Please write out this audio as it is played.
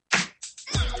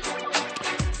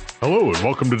Hello and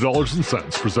welcome to Dollars and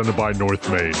Cents, presented by North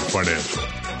Main Financial.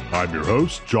 I'm your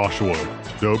host, Joshua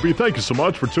Dobie. Thank you so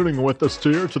much for tuning in with us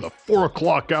here to the 4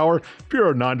 o'clock hour. If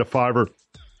you're a 9 to 5er,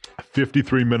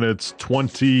 53 minutes,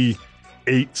 28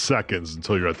 seconds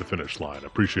until you're at the finish line. I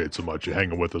appreciate so much you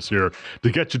hanging with us here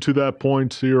to get you to that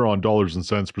point here on Dollars and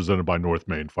Cents, presented by North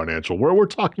Main Financial, where we're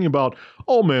talking about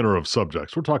all manner of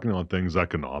subjects. We're talking on things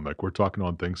economic, we're talking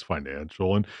on things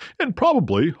financial, and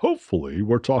probably, hopefully,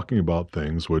 we're talking about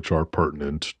things which are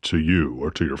pertinent to you or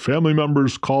to your family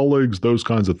members, colleagues, those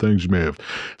kinds of things you may have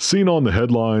seen on the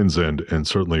headlines, and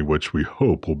certainly which we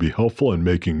hope will be helpful in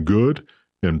making good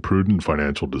and prudent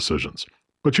financial decisions.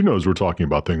 But you know, as we're talking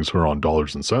about things here on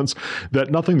Dollars and Cents, that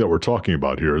nothing that we're talking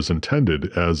about here is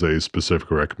intended as a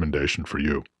specific recommendation for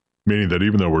you. Meaning that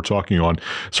even though we're talking on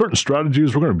certain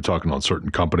strategies, we're going to be talking on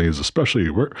certain companies, especially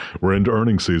we're into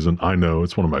earnings season. I know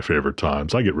it's one of my favorite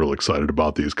times. I get real excited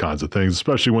about these kinds of things,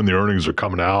 especially when the earnings are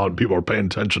coming out and people are paying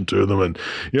attention to them. And,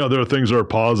 you know, there are things that are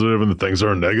positive and the things that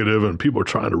are negative, and people are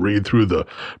trying to read through the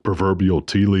proverbial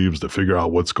tea leaves to figure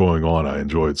out what's going on. I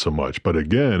enjoy it so much. But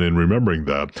again, in remembering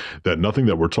that nothing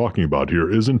that we're talking about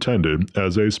here is intended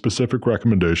as a specific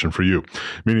recommendation for you,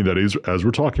 meaning that as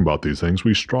we're talking about these things,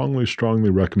 we strongly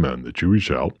recommend that you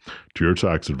reach out to your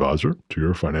tax advisor, to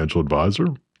your financial advisor,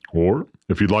 or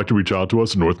if you'd like to reach out to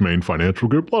us at North Main Financial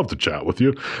Group, love to chat with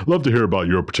you. Love to hear about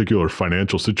your particular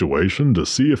financial situation to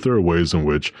see if there are ways in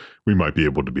which we might be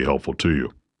able to be helpful to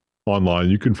you. Online,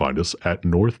 you can find us at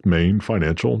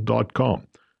northmainfinancial.com.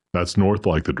 That's north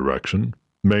like the direction,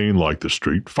 Main like the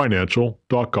street,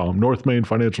 financial.com,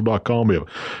 northmainfinancial.com. We have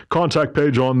a contact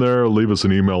page on there. Leave us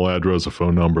an email address, a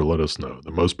phone number. Let us know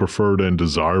the most preferred and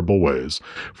desirable ways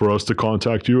for us to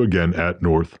contact you, again, at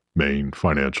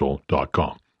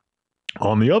northmainfinancial.com.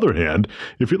 On the other hand,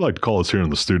 if you'd like to call us here in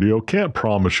the studio, can't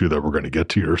promise you that we're going to get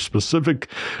to your specific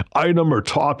item or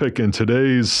topic in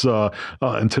today's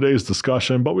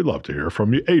discussion, but we'd love to hear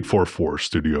from you.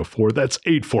 844-STUDIO-4. That's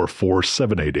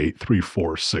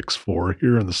 844-788-3464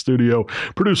 here in the studio.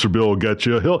 Producer Bill will get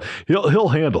you. He'll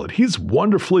handle it. He's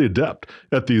wonderfully adept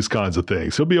at these kinds of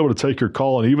things. He'll be able to take your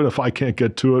call, and even if I can't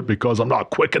get to it because I'm not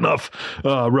quick enough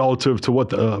relative to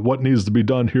what needs to be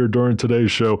done here during today's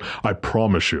show, I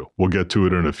promise you we'll get to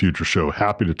it in a future show.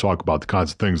 Happy to talk about the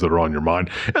kinds of things that are on your mind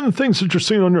and the things that you're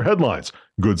seeing on your headlines.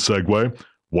 Good segue.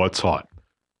 What's hot?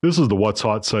 This is the What's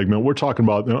Hot segment. We're talking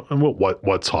about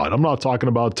what's hot. I'm not talking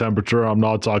about temperature. I'm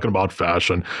not talking about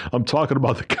fashion. I'm talking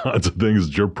about the kinds of things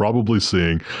that you're probably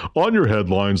seeing on your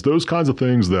headlines. Those kinds of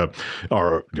things that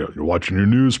are, you're watching your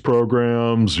news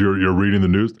programs. You're reading the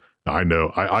news. I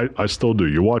know. I still do.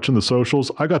 You're watching the socials.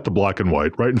 I got the black and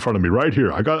white right in front of me, right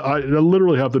here. I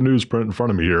literally have the newsprint in front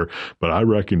of me here, but I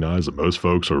recognize that most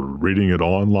folks are reading it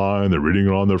online. They're reading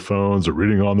it on their phones. They're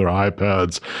reading it on their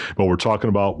iPads. But we're talking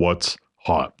about what's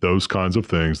hot. Those kinds of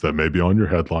things that may be on your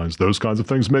headlines. Those kinds of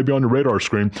things may be on your radar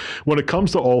screen. When it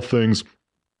comes to all things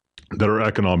that are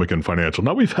economic and financial.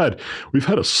 Now we've had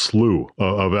a slew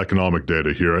of economic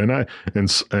data here, and I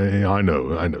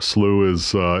know slew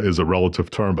is a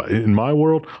relative term, but in my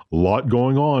world, a lot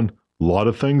going on, a lot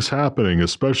of things happening,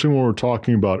 especially when we're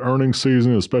talking about earnings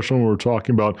season, especially when we're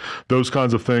talking about those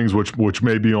kinds of things which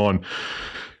may be on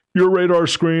your radar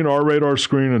screen, our radar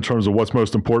screen, in terms of what's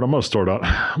most important. I'm going to start out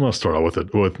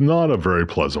with not a very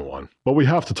pleasant one, but we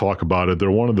have to talk about it.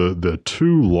 They're one of the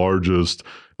two largest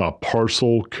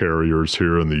parcel carriers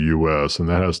here in the U.S., and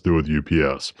that has to do with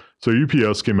UPS. So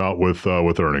UPS came out with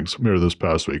earnings here this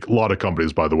past week. A lot of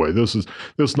companies, by the way. This is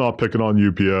not picking on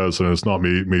UPS, and it's not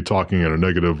me talking in a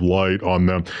negative light on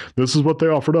them. This is what they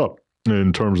offered up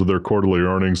in terms of their quarterly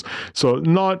earnings. So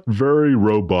not very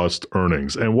robust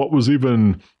earnings. And what was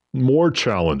even more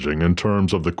challenging in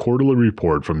terms of the quarterly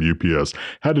report from UPS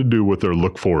had to do with their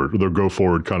go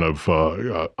forward kind of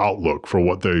outlook for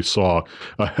what they saw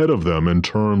ahead of them in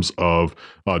terms of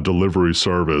delivery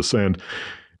service. And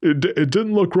it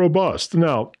didn't look robust.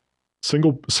 Now,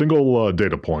 single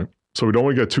data point. So we don't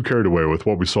want to get too carried away with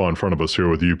what we saw in front of us here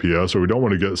with UPS, or we don't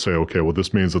want to say, okay, well,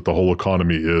 this means that the whole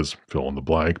economy is fill in the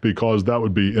blank, because that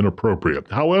would be inappropriate.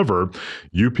 However,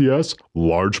 UPS,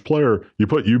 large player, you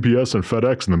put UPS and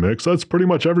FedEx in the mix, that's pretty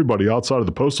much everybody outside of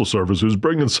the Postal Service who's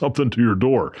bringing something to your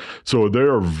door. So they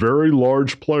are very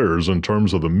large players in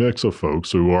terms of the mix of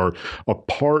folks who are a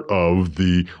part of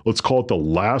the, let's call it the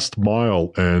last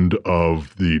mile end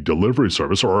of the delivery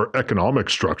service or our economic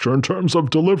structure in terms of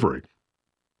delivery.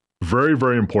 Very,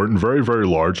 very important, very, very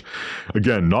large.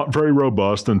 Again, not very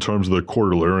robust in terms of their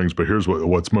quarterly earnings, but here's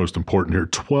what's most important here.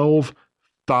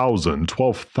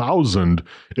 12,000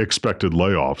 expected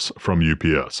layoffs from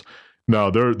UPS. Now,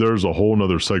 there's a whole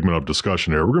nother segment of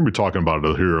discussion here. We're going to be talking about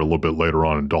it here a little bit later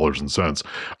on in dollars and cents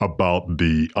about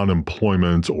the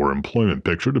unemployment or employment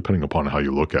picture, depending upon how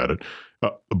you look at it,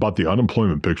 about the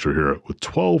unemployment picture here with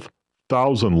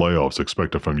 12,000 layoffs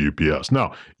expected from UPS.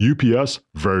 Now, UPS,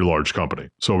 very large company.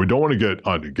 So we don't want to get,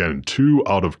 again, too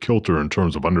out of kilter in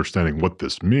terms of understanding what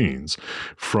this means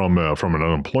from an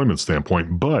unemployment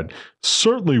standpoint, but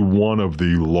certainly one of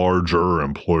the larger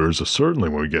employers, certainly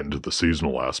when we get into the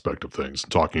seasonal aspect of things,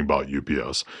 talking about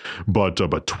UPS. But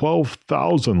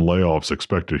 12,000 layoffs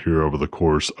expected here over the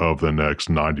course of the next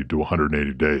 90 to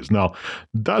 180 days. Now,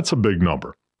 that's a big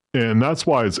number. And that's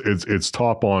why it's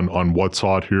top on What's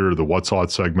Hot here, the What's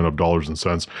Hot segment of dollars and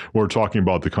cents. We're talking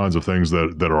about the kinds of things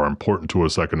that are important to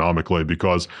us economically,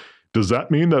 because does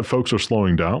that mean that folks are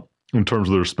slowing down in terms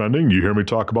of their spending? You hear me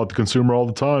talk about the consumer all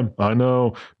the time. I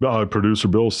know producer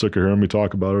Bill's sick of hearing me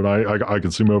talk about it. I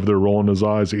can see him over there rolling his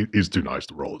eyes. He's too nice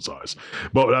to roll his eyes.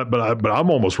 But I'm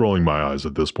almost rolling my eyes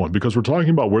at this point, because we're talking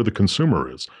about where the consumer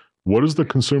is. What is the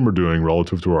consumer doing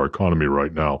relative to our economy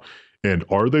right now? And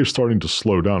are they starting to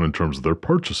slow down in terms of their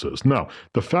purchases? Now,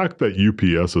 the fact that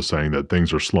UPS is saying that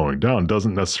things are slowing down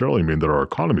doesn't necessarily mean that our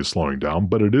economy is slowing down,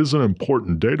 but it is an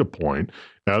important data point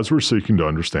as we're seeking to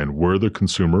understand where the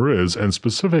consumer is and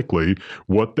specifically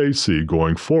what they see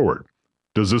going forward.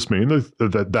 Does this mean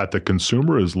that the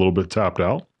consumer is a little bit tapped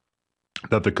out?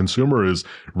 That the consumer is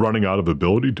running out of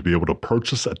ability to be able to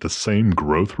purchase at the same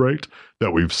growth rate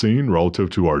that we've seen relative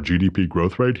to our GDP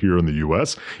growth rate here in the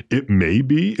U.S.? It may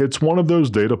be. It's one of those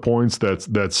data points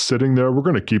that's sitting there. We're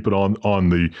going to keep it on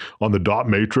the dot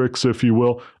matrix, if you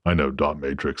will. I know dot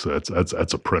matrix. That's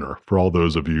a printer for all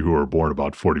those of you who were born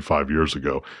about 45 years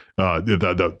ago.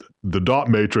 The dot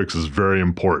matrix is very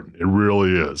important. It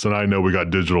really is. And I know we got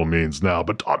digital means now,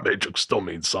 but dot matrix still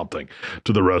means something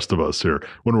to the rest of us here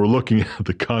when we're looking at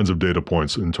the kinds of data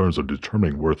points in terms of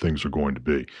determining where things are going to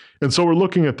be. And so we're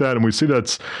looking at that, and we see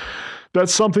that's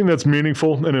something that's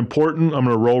meaningful and important. I'm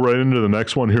going to roll right into the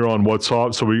next one here on What's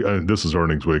Hot. So this is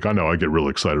earnings week. I know I get really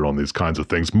excited on these kinds of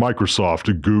things.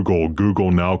 Microsoft,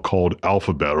 Google now called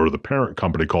Alphabet, or the parent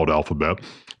company called Alphabet.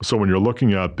 So when you're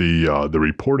looking at the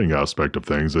reporting aspect of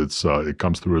things, it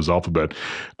comes through as Alphabet.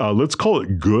 Let's call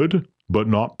it good, but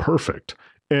not perfect.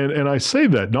 And I say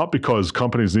that not because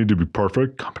companies need to be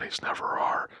perfect. Companies never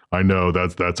are. I know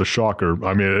that's a shocker.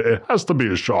 I mean, it has to be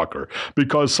a shocker,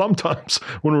 because sometimes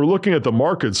when we're looking at the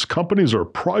markets, companies are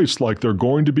priced like they're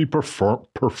going to be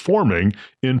performing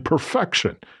in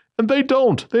perfection. And they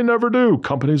don't. They never do.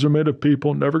 Companies are made of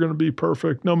people, never going to be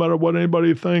perfect, no matter what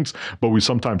anybody thinks. But we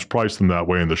sometimes price them that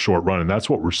way in the short run. And that's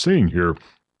what we're seeing here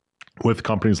with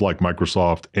companies like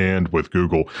Microsoft and with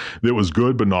Google. It was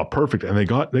good, but not perfect. And they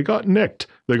got nicked.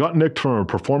 They got nicked from a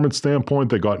performance standpoint.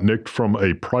 They got nicked from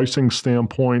a pricing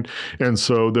standpoint. And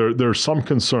so there's some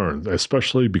concern,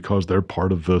 especially because they're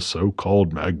part of the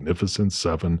so-called Magnificent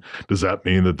Seven. Does that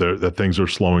mean that things are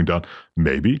slowing down?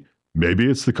 Maybe.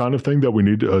 Maybe it's the kind of thing that we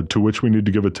need to which we need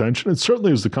to give attention. It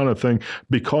certainly is the kind of thing,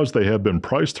 because they have been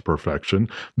priced to perfection,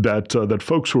 that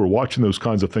folks who are watching those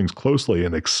kinds of things closely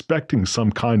and expecting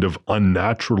some kind of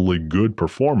unnaturally good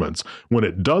performance, when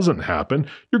it doesn't happen,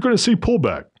 you're going to see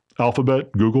pullback.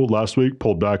 Alphabet, Google last week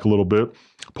pulled back a little bit,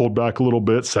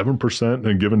 7% in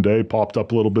a given day, popped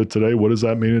up a little bit today. What does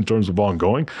that mean in terms of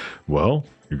ongoing? Well,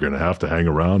 you're going to have to hang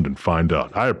around and find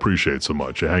out. I appreciate so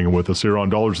much you hanging with us here on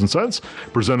Dollars and Cents,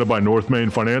 presented by North Main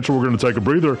Financial. We're going to take a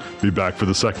breather, be back for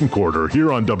the second quarter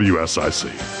here on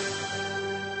WSIC.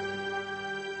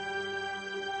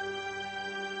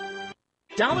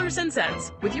 Dollars and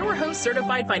Cents with your host,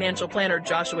 certified financial planner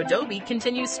Joshua Doby,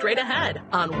 continues straight ahead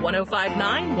on 105.9,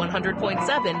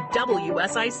 100.7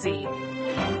 WSIC.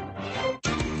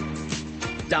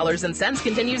 Dollars and Cents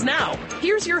continues now.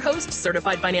 Here's your host,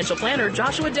 certified financial planner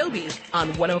Joshua Doby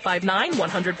on 105.9,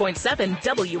 100.7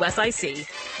 WSIC.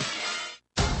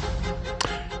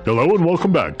 Hello and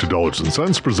welcome back to Dollars and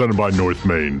Cents, presented by North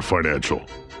Main Financial.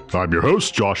 I'm your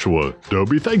host, Joshua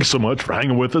Doby. Thank you so much for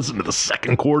hanging with us into the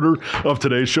second quarter of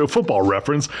today's show. Football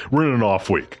reference, we're in an off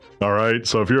week. All right,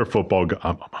 so if you're a football guy,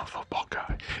 I'm a football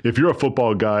guy. If you're a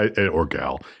football guy or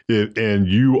gal, and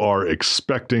you are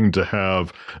expecting to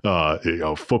have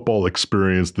football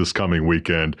experience this coming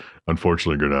weekend,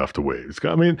 unfortunately, you're going to have to wait.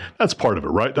 I mean, that's part of it,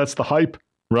 right? That's the hype.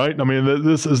 Right? I mean,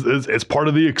 it's part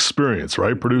of the experience,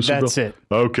 right, producer? That's Bill? it.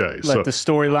 Okay. Let the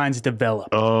storylines develop.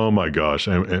 Oh my gosh.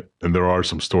 And there are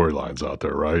some storylines out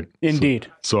there, right? Indeed.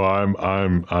 So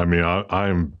I'm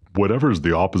whatever's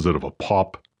the opposite of a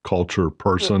pop culture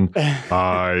person.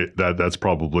 That's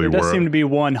probably there where does seem to be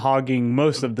one hogging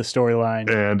most of the storyline.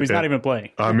 And he's not even playing.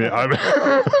 I mean,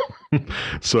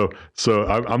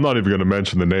 I'm not even going to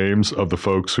mention the names of the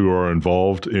folks who are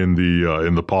involved in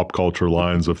the pop culture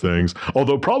lines of things.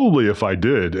 Although probably if I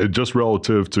did, just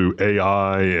relative to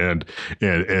AI and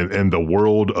the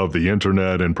world of the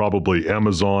internet, and probably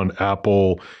Amazon,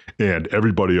 Apple, and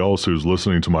everybody else who's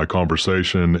listening to my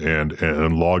conversation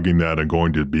and logging that and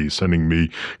going to be sending me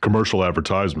commercial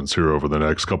advertisements here over the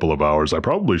next couple of hours, I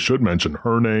probably should mention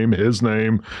her name, his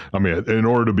name. I mean, in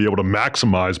order to be able to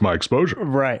maximize my exposure.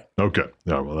 Right. Okay.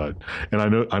 Yeah. Well,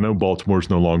 I know Baltimore's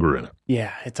no longer in it.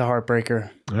 Yeah, it's a heartbreaker.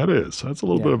 That is. That's a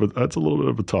little bit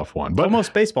of a tough one. But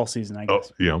almost baseball season, I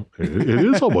guess. It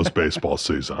is almost baseball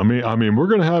season. I mean, we're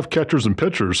going to have catchers and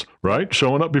pitchers, right,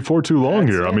 showing up before too long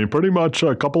here. I mean, pretty much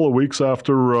a couple of weeks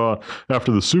after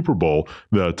the Super Bowl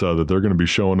that they're going to be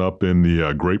showing up in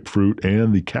the grapefruit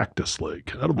and the cactus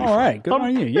league. That'll be all fun. right. Good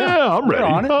on you. Yeah, I'm ready.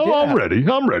 I'm ready.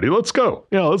 I'm ready. Let's go.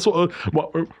 Yeah, let's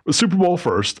Super Bowl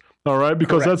first. All right,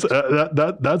 because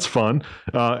that's fun,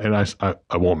 and I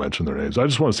won't mention their names. I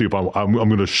just want to see if I'm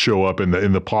going to show up in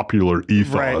the popular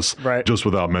ethos, right. just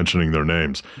without mentioning their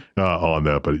names on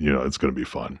that. But it's going to be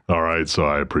fun. All right, so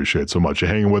I appreciate so much you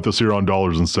hanging with us here on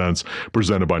Dollars and Cents,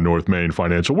 presented by North Main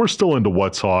Financial. We're still into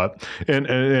what's hot,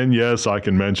 and yes, I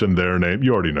can mention their name.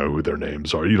 You already know who their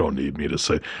names are. You don't need me to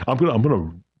say. I'm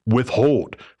gonna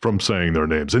withhold from saying their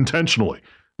names intentionally.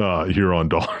 Here on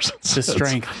Dollars and Cents. The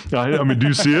strength. I mean, do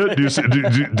you see it?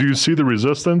 Do you see the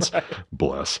resistance?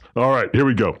 Bless. All right, here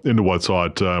we go into what's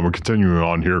hot. We're continuing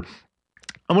on here.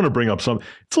 I'm going to bring up something.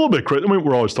 It's a little bit crazy. I mean,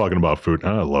 we're always talking about food,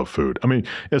 and I love food. I mean,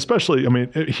 especially,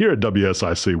 here at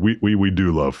WSIC, we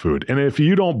do love food. And if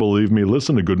you don't believe me,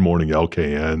 listen to Good Morning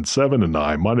LKN, 7 to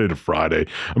 9, Monday to Friday.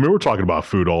 I mean, we're talking about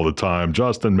food all the time.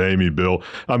 Justin, Mamie, Bill.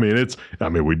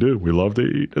 We do. We love to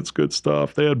eat. It's good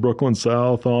stuff. They had Brooklyn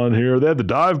South on here. They had the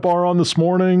Dive Bar on this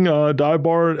morning, Dive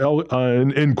Bar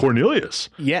in Cornelius.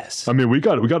 Yes. I mean, we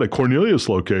got a Cornelius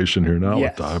location here now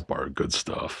with Dive Bar. Good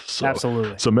stuff. So,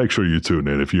 absolutely. So make sure you tune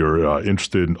in if you're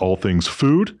interested in all things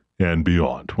food and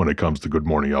beyond when it comes to Good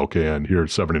Morning LKN here at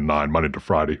 7 to 9, Monday to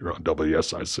Friday here on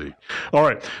WSIC. All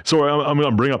right, so I'm going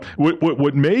to bring up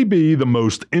what may be the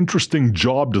most interesting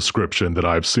job description that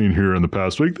I've seen here in the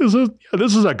past week. This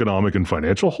is economic and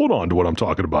financial. Hold on to what I'm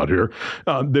talking about here.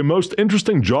 The most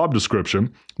interesting job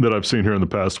description that I've seen here in the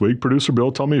past week. Producer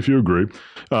Bill, tell me if you agree.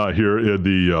 Here,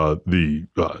 the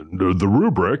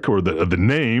rubric or the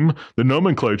name, the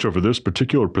nomenclature for this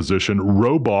particular position: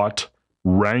 robot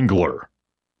wrangler.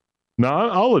 Now,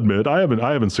 I'll admit I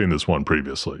haven't seen this one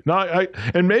previously. Now,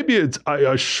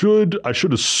 I should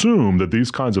assume that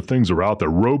these kinds of things are out there.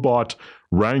 Robot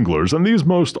wranglers, and these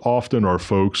most often are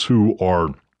folks who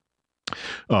are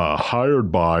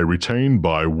hired by, retained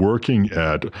by, working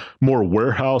at more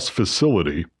warehouse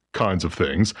facility kinds of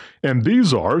things. And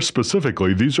these are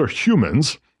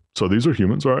humans. So these are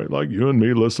humans, all right, like you and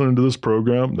me listening to this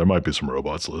program. There might be some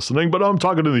robots listening, but I'm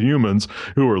talking to the humans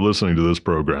who are listening to this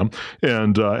program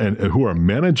and who are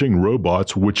managing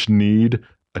robots which need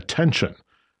attention.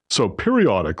 So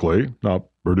periodically, now,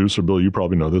 Producer Bill, you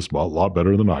probably know this a lot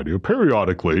better than I do.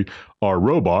 Periodically, our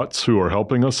robots who are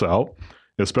helping us out,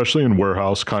 especially in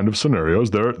warehouse kind of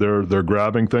scenarios, they're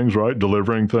grabbing things, right,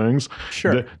 delivering things.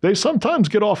 Sure. They sometimes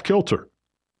get off kilter.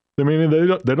 I mean,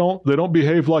 they don't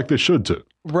behave like they should to.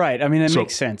 Right. I mean, it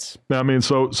makes sense. I mean,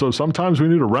 so sometimes we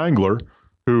need a wrangler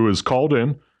who is called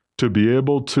in to be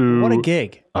able to. What a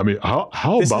gig. I mean, how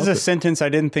this about is a sentence I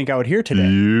didn't think I would hear today.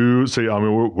 You see, I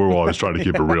mean, we're always trying to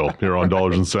keep it real here on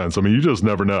Dollars and Cents. I mean, you just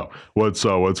never know what's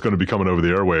going to be coming over the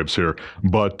airwaves here.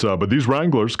 But these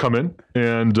wranglers come in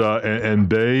and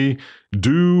they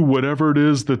do whatever it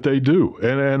is that they do.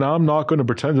 And I'm not going to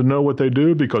pretend to know what they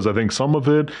do because I think some of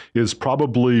it is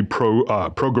probably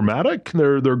programmatic.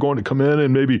 They're going to come in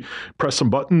and maybe press some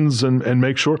buttons and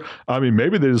make sure. I mean,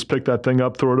 maybe they just pick that thing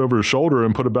up, throw it over his shoulder,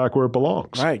 and put it back where it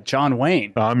belongs. Right, John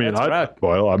Wayne. I mean,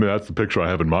 that's the picture I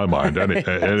have in my mind. It's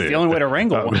the only way to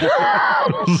wrangle one.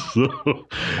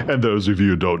 And those of you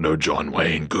who don't know John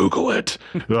Wayne, Google it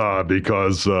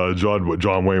because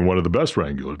John Wayne, one of the best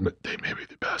wranglers, they may be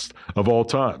the best of all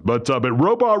time. But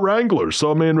robot wranglers.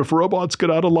 So I mean, if robots get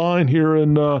out of line here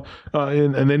and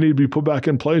they need to be put back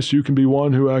in place, you can be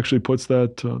one who actually puts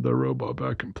that robot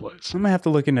back in place. I'm gonna have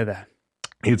to look into that.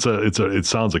 It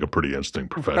sounds like a pretty interesting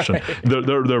profession. Right.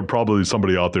 There are probably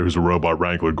somebody out there who's a robot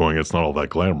wrangler going, it's not all that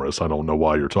glamorous. I don't know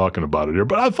why you're talking about it here,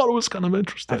 but I thought it was kind of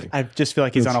interesting. I just feel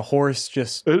like he's on a horse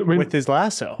with his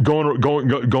lasso. Going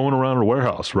around a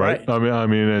warehouse, right? I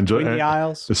mean, and the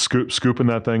aisles. Scooping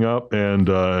that thing up and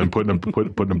putting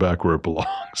it back where it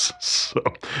belongs. So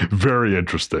very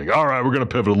interesting. All right, we're going to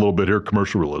pivot a little bit here.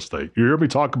 Commercial real estate. You hear me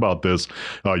talk about this.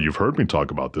 You've heard me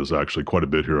talk about this actually quite a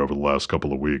bit here over the last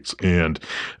couple of weeks. And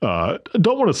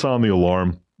don't want to sound the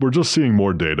alarm. We're just seeing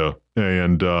more data,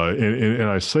 and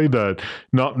I say that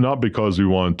not because we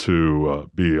want to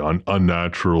be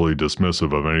unnaturally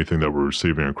dismissive of anything that we're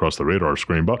receiving across the radar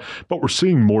screen, but we're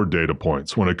seeing more data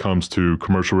points when it comes to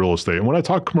commercial real estate. And when I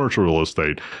talk commercial real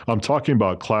estate, I'm talking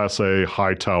about Class A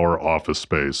high tower office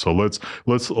space. So let's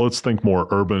think more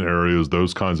urban areas,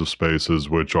 those kinds of spaces,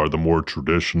 which are the more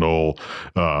traditional,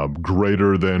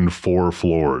 greater than 4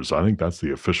 floors. I think that's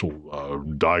the official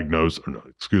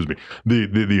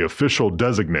the official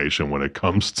designation when it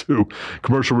comes to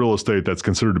commercial real estate that's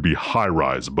considered to be high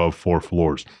rise, above 4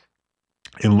 floors.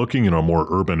 In looking in our more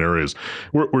urban areas,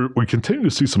 we continue to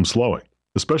see some slowing,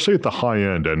 especially at the high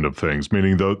end of things,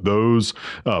 meaning those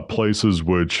places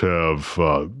which have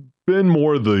been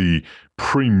more the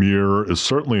premier, is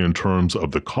certainly in terms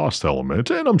of the cost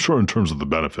element, and I'm sure in terms of the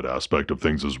benefit aspect of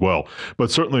things as well. But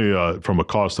certainly from a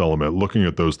cost element, looking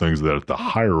at those things that at the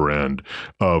higher end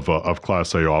of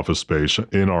Class A office space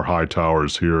in our high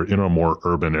towers here, in our more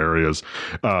urban areas,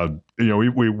 let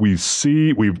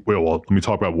me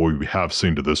talk about what we have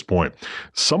seen to this point.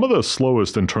 Some of the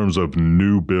slowest in terms of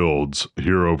new builds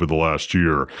here over the last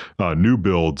year, new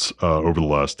builds over the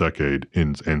last decade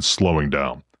in slowing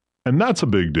down. And that's a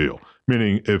big deal.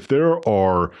 Meaning, if there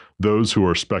are those who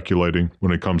are speculating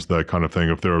when it comes to that kind of thing,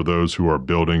 if there are those who are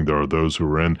building, there are those who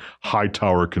are in high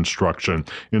tower construction,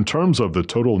 in terms of the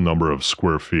total number of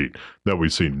square feet that we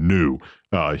see new,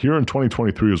 here in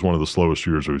 2023 is one of the slowest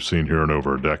years we've seen here in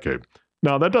over a decade.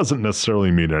 Now, that doesn't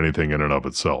necessarily mean anything in and of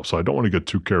itself, so I don't want to get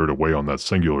too carried away on that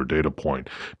singular data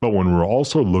point. But when we're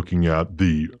also looking at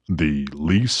the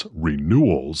lease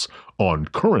renewals on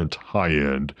current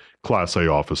high-end Class A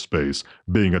office space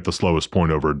being at the slowest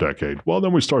point over a decade, well,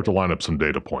 then we start to line up some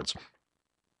data points.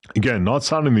 Again, not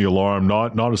sounding the alarm,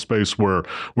 not a space where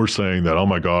we're saying that, oh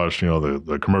my gosh,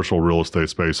 the commercial real estate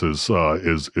space is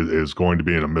going to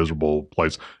be in a miserable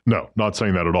place. No, not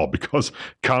saying that at all, because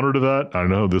counter to that, I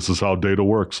know this is how data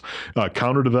works.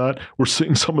 Counter to that, we're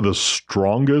seeing some of the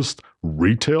strongest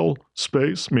retail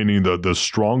space, meaning the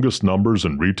strongest numbers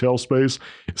in retail space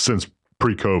since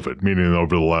pre-COVID, meaning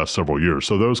over the last several years.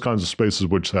 So those kinds of spaces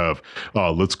which have,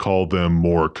 let's call them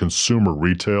more consumer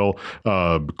retail,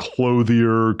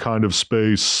 clothier kind of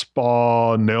space,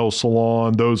 spa, nail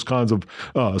salon, those kinds of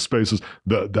spaces,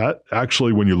 that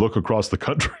actually, when you look across the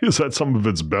country, is at some of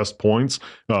its best points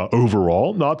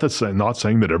overall. Not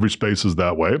saying that every space is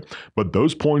that way, but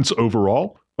those points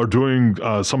overall are doing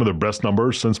some of their best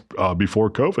numbers since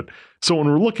before COVID. So when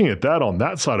we're looking at that on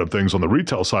that side of things, on the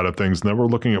retail side of things, and then we're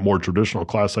looking at more traditional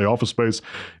Class A office space,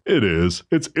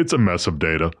 it's a mess of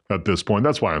data at this point.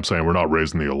 That's why I'm saying we're not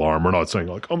raising the alarm. We're not saying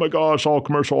like, oh my gosh, all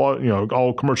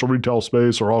commercial retail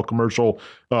space or all commercial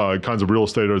kinds of real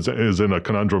estate is in a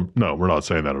conundrum. No, we're not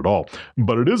saying that at all.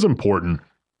 But it is important,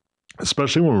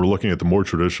 especially when we're looking at the more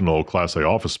traditional Class A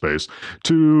office space,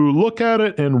 to look at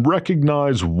it and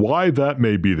recognize why that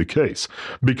may be the case.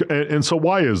 And so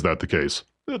why is that the case?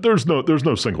 There's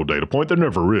no single data point. There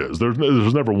never is.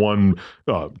 There's never one,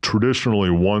 traditionally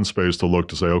one space to look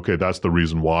to say, okay, that's the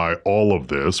reason why all of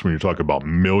this, when you talk about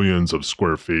millions of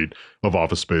square feet of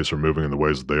office space, are moving in the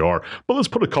ways that they are. But let's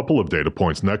put a couple of data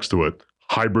points next to it.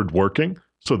 Hybrid working,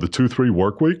 so the 2-3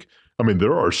 work week. I mean,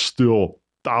 there are still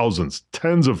thousands,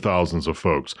 tens of thousands of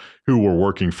folks who were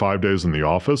working 5 days in the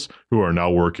office who are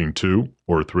now working 2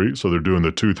 or 3. So they're doing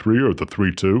the 2-3 or the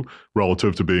 3-2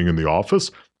 relative to being in the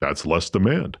office. That's less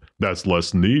demand. That's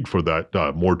less need for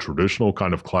that more traditional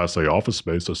kind of Class A office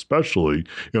space, especially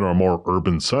in our more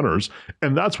urban centers.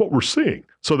 And that's what we're seeing.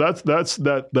 So that's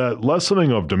that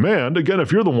lessening of demand. Again,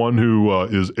 if you're the one who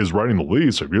is writing the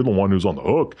lease, if you're the one who's on the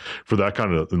hook for that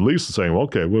kind of lease, and saying, well,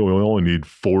 okay, we only need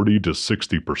 40 to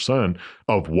 60%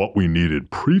 of what we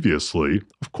needed previously,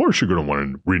 of course you're going to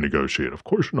want to renegotiate. Of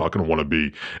course you're not going to want to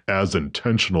be as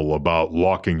intentional about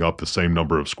locking up the same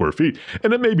number of square feet.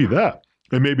 And it may be that.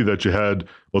 It may be that you had,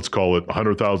 let's call it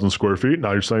 100,000 square feet.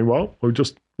 Now you're saying, well, we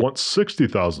just want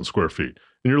 60,000 square feet.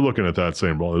 And you're looking at that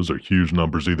saying, well, those are huge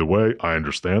numbers either way. I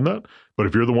understand that. But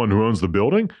if you're the one who owns the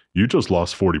building, you just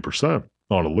lost 40%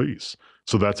 on a lease.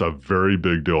 So that's a very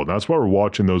big deal. And that's why we're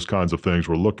watching those kinds of things.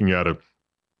 We're looking at it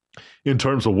in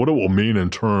terms of what it will mean in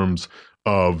terms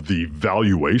of the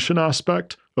valuation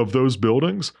aspect of those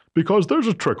buildings, because there's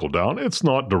a trickle down. It's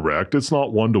not direct. It's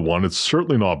not one-to-one. It's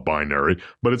certainly not binary,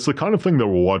 but it's the kind of thing that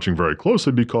we're watching very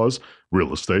closely because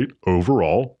real estate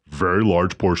overall, very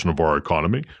large portion of our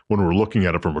economy. When we're looking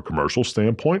at it from a commercial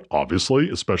standpoint, obviously,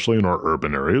 especially in our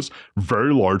urban areas,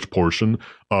 very large portion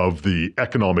of the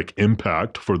economic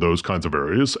impact for those kinds of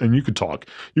areas. And you could talk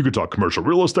commercial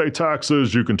real estate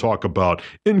taxes. You can talk about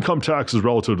income taxes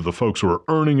relative to the folks who are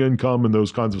earning income in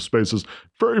those kinds of spaces.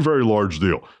 Very, very large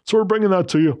deal. So we're bringing that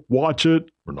to you. Watch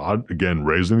it. We're not, again,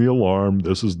 raising the alarm.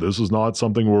 This is not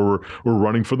something where we're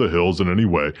running for the hills in any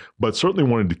way, but certainly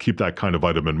wanted to keep that kind of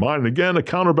item in mind. And again, a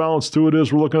counterbalance to it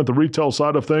is we're looking at the retail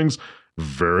side of things,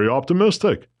 very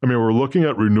optimistic. I mean, we're looking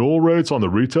at renewal rates on the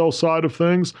retail side of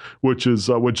things, which is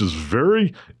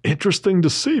very interesting to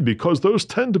see because those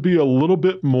tend to be a little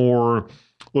bit more,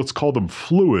 let's call them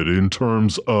fluid in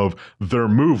terms of their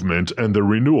movement and their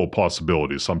renewal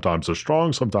possibilities. Sometimes they're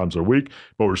strong, sometimes they're weak,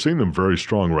 but we're seeing them very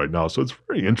strong right now. So it's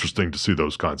very interesting to see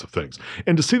those kinds of things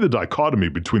and to see the dichotomy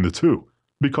between the two.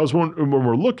 Because when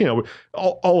we're looking at it,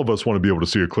 all of us want to be able to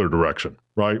see a clear direction,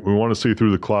 right? We want to see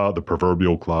through the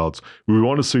proverbial clouds. We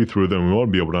want to see through them. We want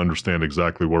to be able to understand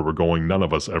exactly where we're going. None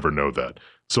of us ever know that.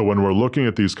 So when we're looking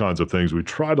at these kinds of things, we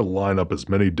try to line up as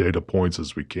many data points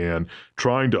as we can,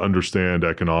 trying to understand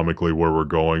economically where we're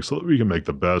going so that we can make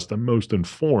the best and most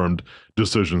informed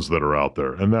decisions that are out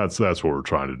there. And that's what we're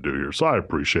trying to do here. So I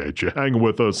appreciate you hanging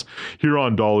with us here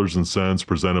on Dollars and Cents,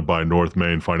 presented by North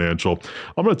Main Financial.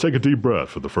 I'm going to take a deep breath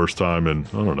for the first time in,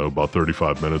 about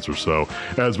 35 minutes or so,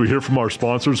 as we hear from our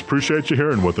sponsors. Appreciate you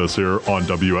hearing with us here on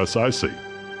WSIC.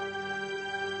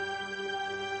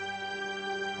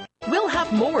 We'll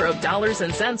have more of Dollars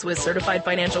and Cents with certified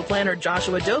financial planner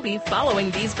Joshua Dobie following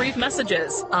these brief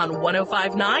messages on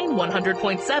 105.9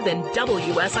 100.7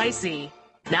 WSIC.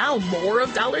 Now more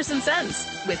of Dollars and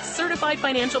Cents with certified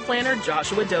financial planner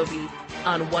Joshua Dobie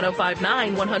on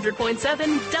 105.9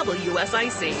 100.7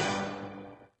 WSIC.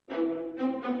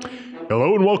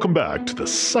 Hello and welcome back to the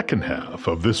second half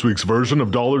of this week's version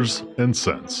of Dollars and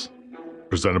Cents.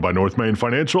 Presented by North Main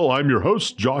Financial, I'm your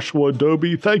host, Joshua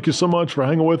Dobie. Thank you so much for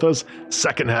hanging with us.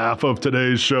 Second half of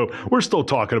today's show. We're still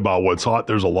talking about what's hot.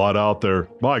 There's a lot out there.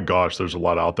 My gosh, there's a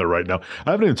lot out there right now.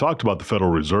 I haven't even talked about the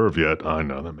Federal Reserve yet. I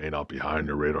know that may not be high on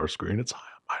your radar screen. It's high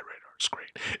on my radar screen.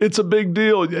 It's a big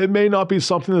deal. It may not be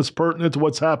something that's pertinent to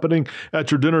what's happening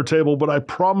at your dinner table, but I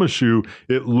promise you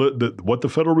what the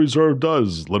Federal Reserve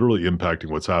does is literally impacting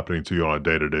what's happening to you on a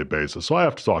day-to-day basis. So I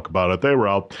have to talk about it. They were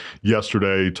out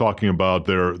yesterday talking about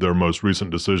their most recent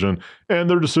decision, and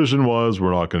their decision was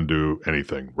we're not going to do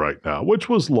anything right now, which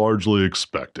was largely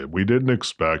expected. We didn't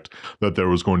expect that there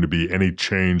was going to be any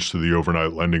change to the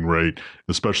overnight lending rate,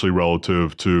 especially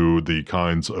relative to the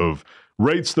kinds of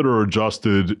rates that are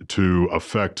adjusted to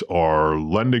affect our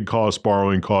lending costs,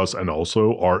 borrowing costs, and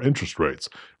also our interest rates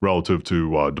relative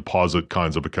to deposit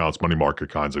kinds of accounts, money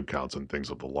market kinds of accounts, and things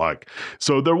of the like.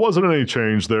 So there wasn't any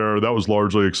change there. That was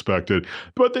largely expected.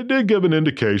 But they did give an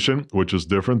indication, which is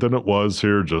different than it was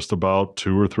here just about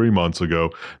 2 or 3 months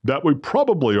ago, that we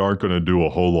probably aren't going to do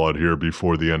a whole lot here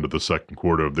before the end of the second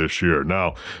quarter of this year.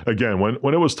 Now, again,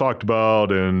 when it was talked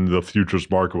about and the futures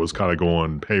market was kind of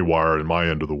going haywire in my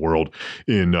end of the world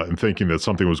in thinking that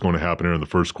something was going to happen here in the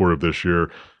first quarter of this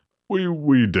year,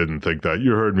 we didn't think that.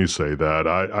 You heard me say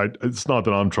that. It's not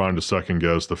that I'm trying to second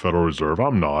guess the Federal Reserve.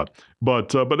 I'm not.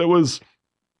 But it was,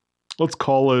 let's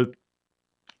call it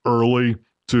early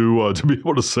to be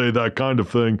able to say that kind of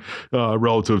thing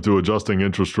relative to adjusting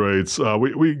interest rates.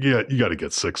 You got to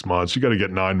get 6 months. You got to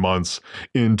get 9 months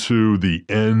into the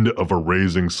end of a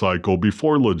raising cycle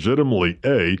before legitimately,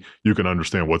 A, you can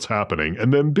understand what's happening,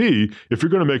 and then B, if you're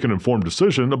going to make an informed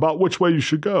decision about which way you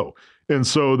should go. And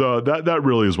so that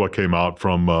really is what came out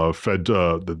from Fed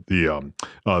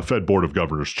Board of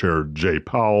Governors Chair Jay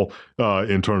Powell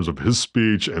in terms of his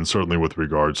speech, and certainly with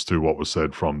regards to what was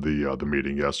said from the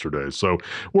meeting yesterday. So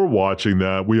we're watching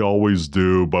that. We always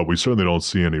do, but we certainly don't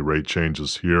see any rate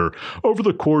changes here over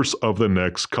the course of the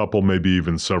next couple, maybe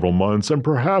even several months, and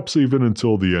perhaps even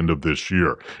until the end of this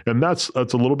year. And that's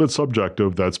a little bit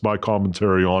subjective. That's my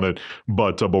commentary on it,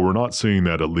 but we're not seeing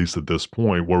that, at least at this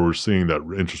point, where we're seeing that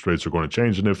interest rates are going to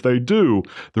change. And if they do,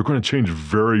 they're going to change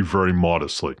very, very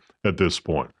modestly at this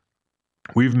point.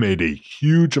 We've made a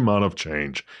huge amount of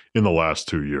change in the last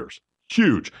 2 years.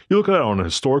 Huge. You look at it on a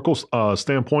historical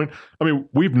standpoint, I mean,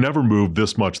 we've never moved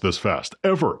this much this fast.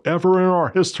 Ever in our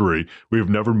history, we've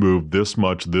never moved this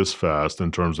much this fast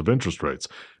in terms of interest rates.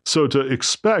 So to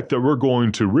expect that we're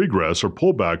going to regress or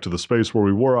pull back to the space where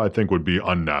we were, I think would be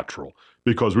unnatural.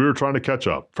 because we were trying to catch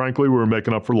up. Frankly, we were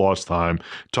making up for lost time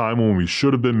when we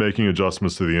should have been making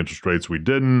adjustments to the interest rates. We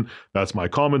didn't. That's my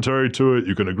commentary to it.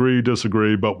 You can agree,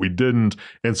 disagree, but we didn't.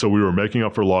 And so we were making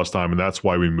up for lost time, and that's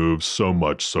why we moved so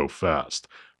much so fast.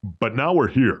 But now we're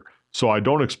here. So I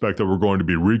don't expect that we're going to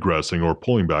be regressing or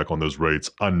pulling back on those rates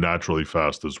unnaturally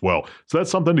fast as well. So that's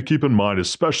something to keep in mind,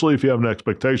 especially if you have an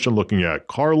expectation looking at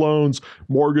car loans,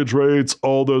 mortgage rates,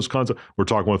 all those kinds of. We're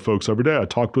talking with folks every day. I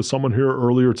talked with someone here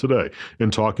earlier today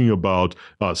and talking about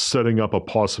setting up a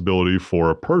possibility for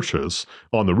a purchase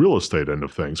on the real estate end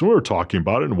of things. And we were talking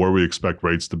about it and where we expect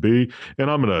rates to be.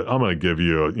 And I'm gonna give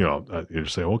you, you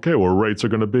say, okay, where rates are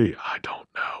going to be. I don't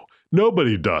know.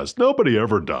 Nobody does. Nobody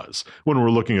ever does when we're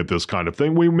looking at this kind of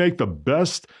thing. We make the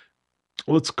best,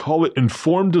 let's call it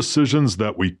informed decisions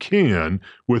that we can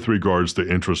with regards to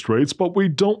interest rates, but we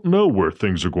don't know where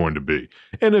things are going to be.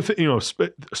 And if,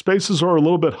 spaces are a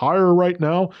little bit higher right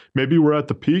now, maybe we're at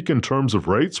the peak in terms of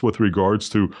rates with regards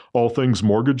to all things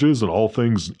mortgages and all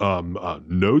things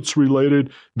notes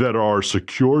related that are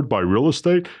secured by real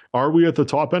estate. Are we at the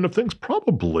top end of things?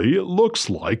 Probably. It looks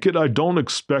like it. I don't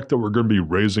expect that we're going to be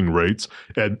raising rates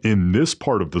in this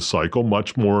part of the cycle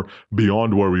much more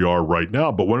beyond where we are right now.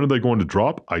 But when are they going to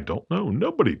drop? I don't know.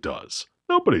 Nobody does.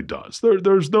 Nobody does.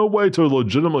 There's no way to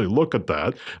legitimately look at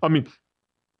that. I mean,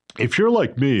 if you're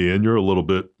like me and you're a little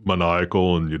bit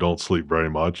maniacal and you don't sleep very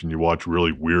much and you watch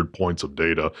really weird points of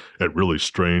data at really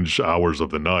strange hours of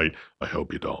the night, I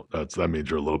hope you don't. That means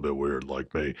you're a little bit weird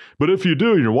like me. But if you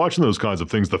do, you're watching those kinds of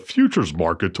things. The futures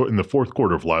market in the fourth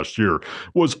quarter of last year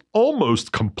was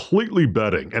almost completely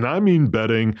betting. And I mean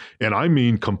betting, and I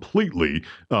mean completely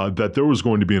that there was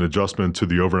going to be an adjustment to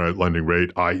the overnight lending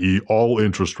rate, i.e. all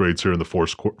interest rates here in the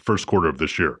first quarter of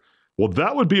this year. Well,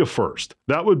 that would be a first.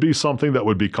 That would be something that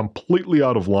would be completely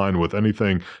out of line with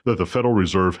anything that the Federal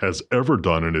Reserve has ever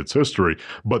done in its history.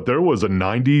 But there was a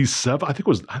 97, I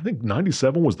think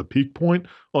 97 was the peak point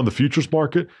on the futures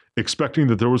market, expecting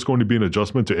that there was going to be an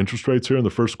adjustment to interest rates here in the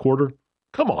first quarter.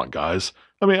 Come on, guys.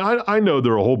 I mean, I know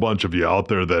there are a whole bunch of you out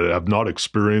there that have not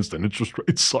experienced an interest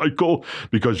rate cycle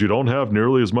because you don't have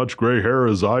nearly as much gray hair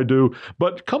as I do.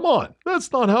 But come on,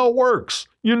 that's not how it works.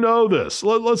 You know this.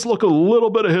 Let's look a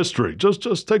little bit of history.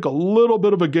 Just take a little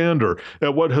bit of a gander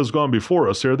at what has gone before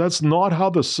us here. That's not how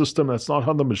the system, that's not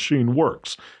how the machine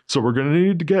works. So we're going to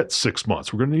need to get 6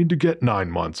 months. We're going to need to get 9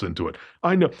 months into it.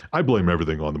 I know. I blame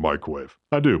everything on the microwave.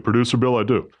 I do. Producer Bill, I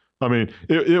do. I mean,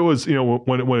 it was,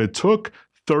 when it took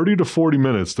 30 to 40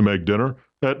 minutes to make dinner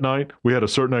at night, we had a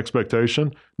certain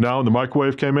expectation. Now when the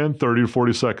microwave came in, 30 to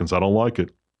 40 seconds. I don't like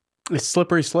it. It's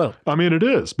slippery slope. I mean, it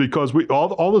is, because we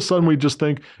all of a sudden we just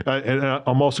think, and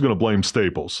I'm also going to blame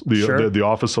Staples, the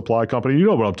office supply company. You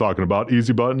know what I'm talking about?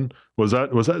 Easy Button. Was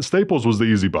that Staples was the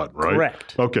easy button, right?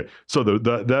 Correct. Okay. So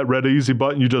that red easy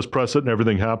button, you just press it and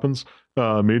everything happens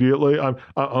immediately.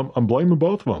 I'm blaming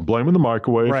both of them. I'm blaming the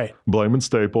microwave, right. Blaming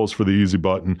Staples for the easy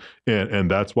button,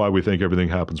 and that's why we think everything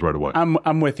happens right away.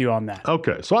 I'm with you on that.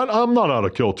 Okay. So I'm not out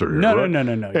of kilter here. No, right?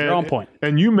 no. You're on point.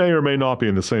 And you may or may not be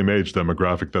in the same age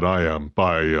demographic that I am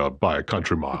by a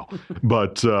country mile.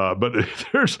 but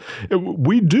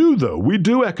we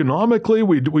do economically.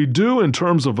 We do in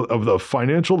terms of the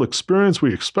financial experience.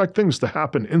 We expect things to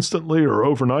happen instantly or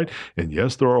overnight. And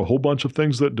yes, there are a whole bunch of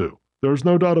things that do. There's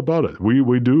no doubt about it.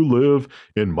 We do live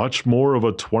in much more of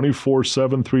a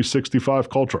 24/7, 365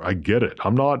 culture. I get it.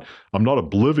 I'm not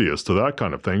oblivious to that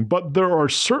kind of thing. But there are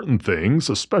certain things,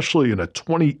 especially in a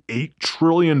 $28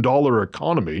 trillion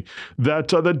economy,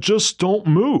 that just don't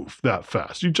move that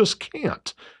fast. You just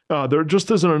can't. There just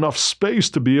isn't enough space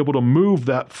to be able to move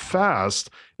that fast,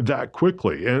 that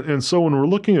quickly. And so when we're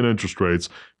looking at interest rates,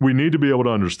 we need to be able to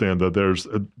understand that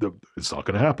it's not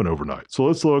going to happen overnight. So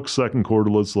let's look second quarter,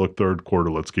 let's look third quarter.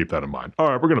 Let's keep that in mind. All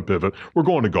right, we're going to pivot. We're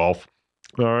going to golf.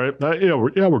 All right.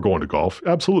 We're going to golf.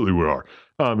 Absolutely we are.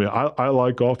 I mean, I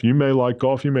like golf. You may like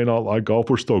golf. You may not like golf.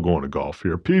 We're still going to golf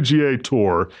here. PGA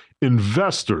Tour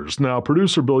investors. Now,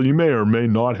 Producer Bill, you may or may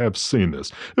not have seen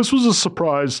this. This was a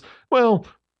surprise. Well,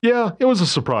 yeah, it was a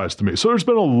surprise to me. So there's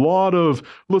been a lot of,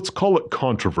 let's call it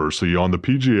controversy on the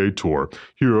PGA Tour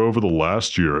here over the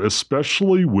last year,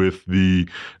 especially with the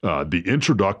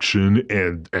introduction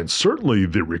and certainly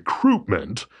the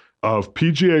recruitment of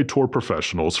PGA Tour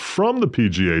professionals from the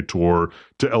PGA Tour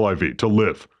to LIV, to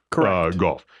LIV. Correct.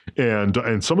 Golf.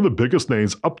 And some of the biggest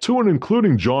names, up to and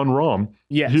including Jon Rahm,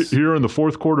 Yes. here in the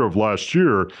fourth quarter of last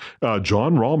year,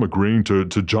 Jon Rahm agreeing to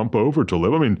jump over to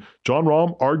live. I mean, Jon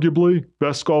Rahm, arguably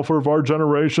best golfer of our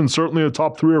generation, certainly a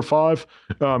top 3 or 5.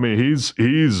 I mean,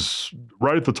 he's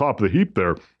right at the top of the heap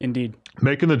there. Indeed.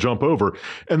 Making the jump over.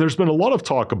 And there's been a lot of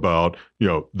talk about,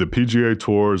 the PGA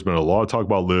Tour. There's been a lot of talk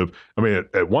about LIV. I mean,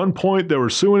 at one point they were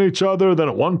suing each other. Then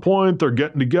at one point they're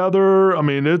getting together. I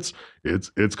mean, it's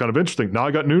kind of interesting. Now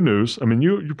I got new news. I mean,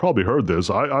 you probably heard this.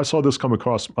 I saw this come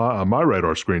across my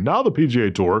radar screen. Now the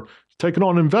PGA Tour is taking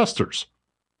on investors.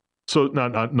 So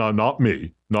not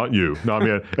me, not you. No, I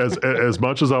mean, as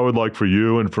much as I would like for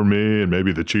you and for me and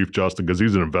maybe the Chief Justin, because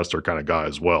he's an investor kind of guy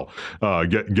as well,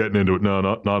 getting into it. No,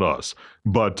 not us,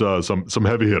 but some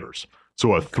heavy hitters.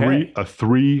 So a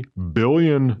 $3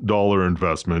 billion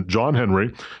investment. John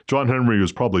Henry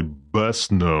is probably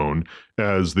best known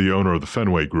as the owner of the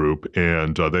Fenway Group,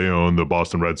 and they own the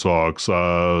Boston Red Sox. They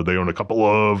own a couple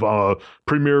of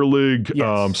Premier League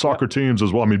soccer teams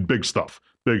as well. I mean, big stuff.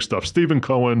 Big stuff. Stephen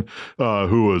Cohen,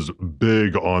 who is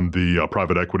big on the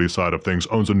private equity side of things,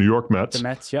 owns the New York Mets. The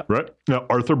Mets, yep. Right. Now,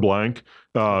 Arthur Blank,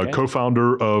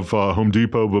 co-founder of Home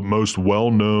Depot, but most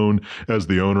well-known as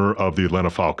the owner of the Atlanta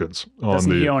Falcons.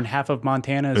 Doesn't he own half of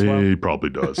Montana as well? He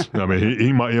probably does. I mean,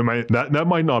 he might that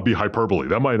might not be hyperbole.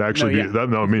 That might actually be,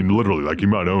 I mean, literally, like he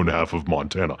might own half of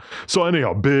Montana. So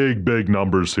anyhow, big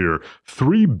numbers here.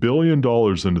 $3 billion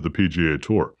into the PGA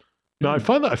Tour. Now, I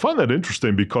find that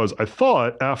interesting because I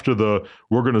thought after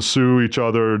we're going to sue each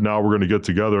other, now we're going to get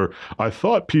together, I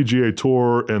thought PGA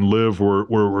Tour and LIV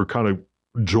were kind of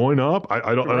join up.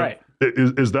 I don't. Right.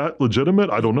 Is that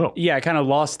legitimate? I don't know. Yeah, I kind of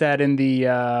lost that in the,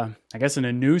 I guess in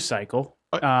a news cycle.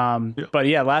 But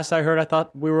yeah, last I heard, I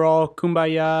thought we were all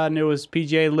kumbaya and it was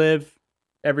PGA LIV.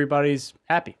 Everybody's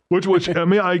happy. Which I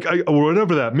mean, I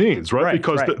whatever that means, right?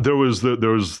 Because right. There's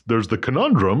the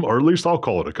conundrum, or at least I'll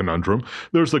call it a conundrum.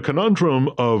 There's the conundrum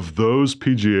of those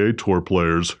PGA Tour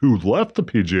players who left the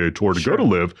PGA Tour to go to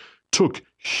LIV, took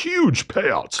huge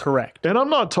payouts. Correct. And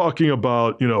I'm not talking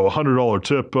about $100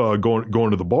 tip going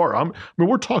to the bar. I mean,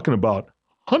 we're talking about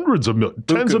hundreds of millions,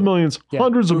 tens of millions,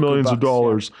 hundreds of millions of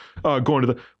dollars going to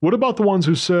the. What about the ones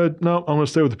who said, no, I'm going to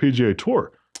stay with the PGA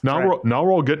Tour? Now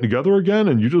we're all getting together again,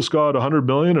 and you just got $100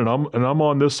 million, and I'm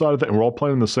on this side of it, and we're all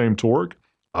playing the same tour.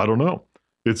 I don't know.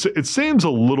 It seems a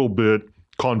little bit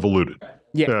convoluted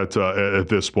at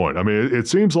this point. I mean, it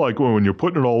seems like when you're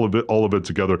putting all of it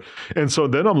together, and so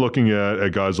then I'm looking at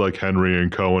guys like Henry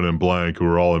and Cohen and Blank who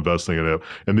are all investing in it,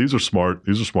 and these are smart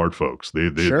folks.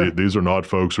 These are not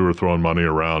folks who are throwing money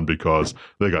around because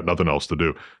they got nothing else to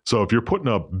do. So if you're putting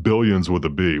up billions with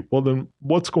a B, well then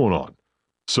what's going on?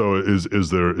 So is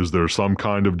there some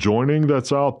kind of joining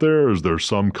that's out there? Is there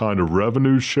some kind of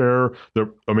revenue share?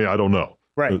 I mean, I don't know.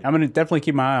 Right. I'm going to definitely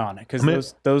keep my eye on it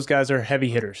because those guys are heavy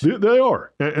hitters. They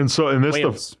are. And this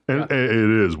whales. stuff, and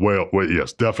it is whale.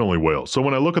 Yes, definitely whales. So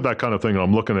when I look at that kind of thing, and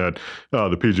I'm looking at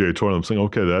the PGA Tour, I'm saying,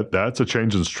 okay, that's a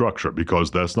change in structure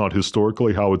because that's not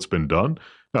historically how it's been done.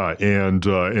 And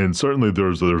certainly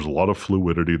there's a lot of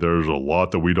fluidity. There's a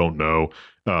lot that we don't know.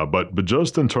 But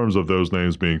just in terms of those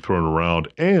names being thrown around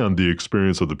and the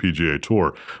experience of the PGA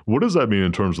Tour, what does that mean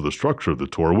in terms of the structure of the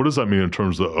tour? What does that mean in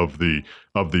terms of the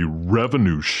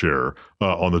revenue share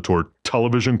on the tour?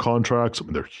 Television contracts, I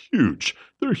mean, they're huge.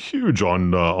 They're huge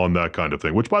on that kind of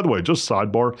thing. Which, by the way, just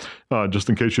sidebar, just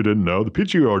in case you didn't know, the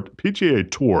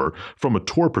PGA Tour, from a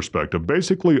tour perspective,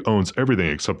 basically owns everything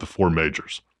except the 4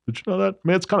 majors. Did you know that? I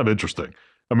mean, it's kind of interesting.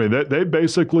 I mean, they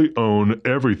basically own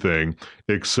everything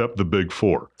except the big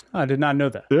 4. I did not know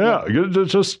that. Yeah,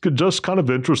 just kind of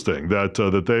interesting that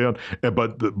they own.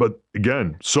 But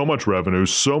again, so much revenue,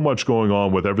 so much going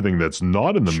on with everything that's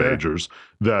not in the majors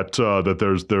that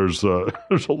there's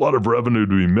a lot of revenue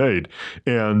to be made,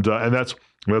 and that's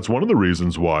one of the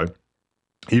reasons why.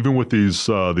 Even with these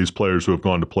players who have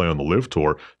gone to play on the LIV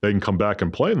Tour, they can come back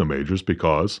and play in the majors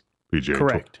because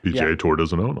PGA Tour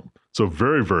doesn't own them. So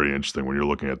very, very interesting when you're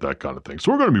looking at that kind of thing.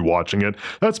 So we're going to be watching it.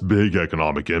 That's big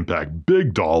economic impact,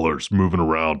 big dollars moving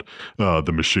around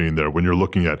the machine there when you're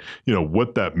looking at,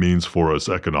 what that means for us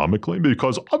economically,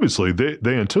 because obviously they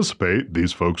anticipate,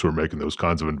 these folks who are making those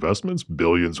kinds of investments,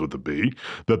 billions with a B,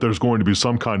 that there's going to be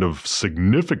some kind of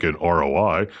significant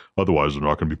ROI. Otherwise, they're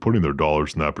not going to be putting their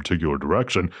dollars in that particular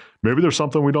direction. Maybe there's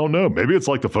something we don't know. Maybe it's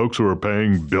like the folks who are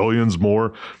paying billions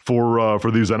more for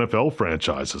these NFL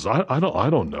franchises. I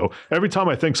don't know. Every time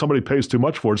I think somebody pays too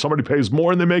much for it, somebody pays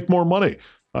more and they make more money.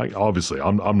 Obviously,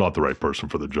 I'm not the right person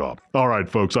for the job. All right,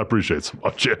 folks, I appreciate so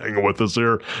much you hanging with us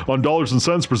here on Dollars and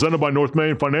Cents, presented by North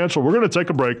Main Financial. We're going to take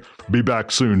a break. Be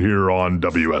back soon here on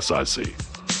WSIC.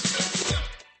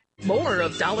 More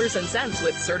of Dollars and Cents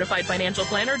with certified financial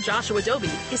planner Joshua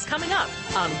Dobie is coming up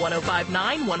on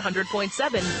 105.9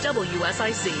 100.7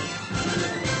 WSIC.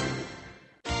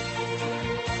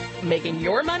 Making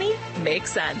your money make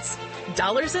sense.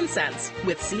 Dollars and Cents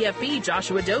with CFP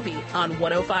Joshua Dobie on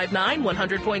 105.9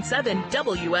 100.7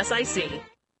 WSIC.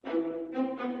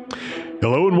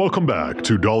 Hello and welcome back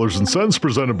to Dollars and Cents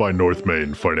presented by North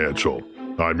Main Financial.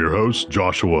 I'm your host,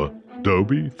 Joshua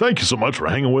Dobie. Thank you so much for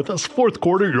hanging with us. Fourth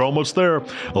quarter, you're almost there.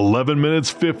 11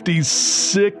 minutes,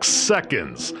 56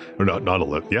 seconds. Or not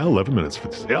 11. Yeah, 11 minutes.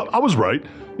 56. Yeah, I was right.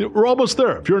 We're almost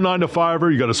there. If you're a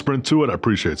 9-to-5er, you got to sprint to it. I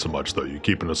appreciate so much, though, you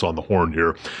keeping us on the horn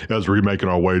here as we're making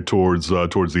our way towards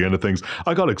the end of things.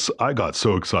 I got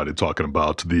so excited talking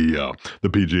about the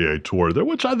PGA Tour there,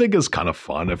 which I think is kind of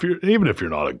fun. Even if you're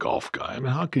not a golf guy, I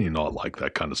mean, how can you not like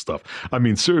that kind of stuff? I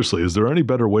mean, seriously, is there any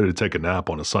better way to take a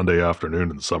nap on a Sunday afternoon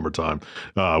in the summertime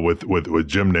with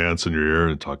Jim Nance in your ear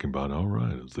and talking about, all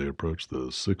right, as they approach the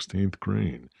 16th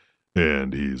green.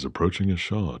 And he's approaching a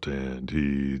shot, and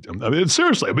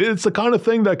seriously, it's the kind of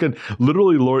thing that can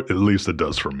literally, at least it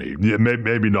does for me. Yeah,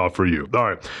 maybe not for you. All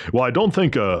right. Well, I don't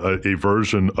think a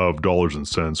version of Dollars and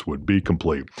Cents would be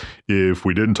complete if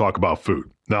we didn't talk about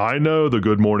food. Now, I know the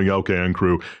Good Morning LKN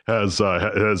crew has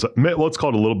let's call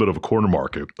it a little bit of a corner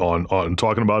market on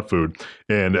talking about food,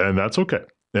 and that's okay.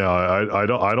 Yeah, I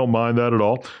don't mind that at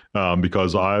all,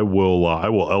 because I will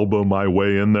elbow my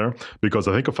way in there, because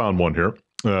I think I found one here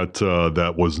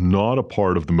that was not a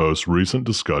part of the most recent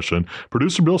discussion.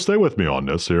 Producer Bill, stay with me on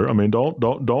this here. I mean,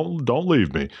 don't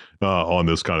leave me on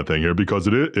this kind of thing here, because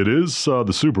it is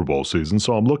the Super Bowl season.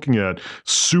 So I'm looking at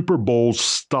Super Bowl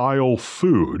style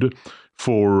food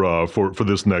for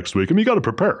this next week. I mean, you got to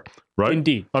prepare. Right?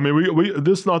 Indeed. I mean, we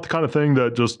this is not the kind of thing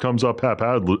that just comes up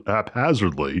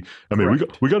haphazardly. I mean,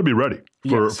 we got to be ready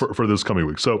for this coming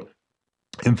week. So,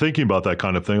 in thinking about that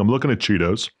kind of thing, I'm looking at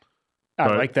Cheetos.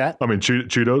 I like that. I mean,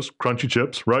 Cheetos, crunchy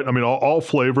chips, right? I mean, all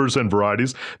flavors and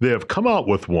varieties. They have come out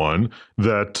with one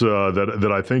that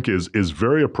I think is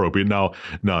very appropriate. Now,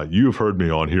 you've heard me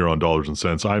on here on Dollars and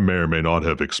Cents. I may or may not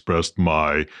have expressed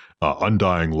my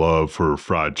undying love for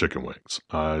fried chicken wings.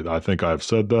 I think I've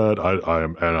said that.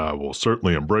 I will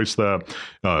certainly embrace that.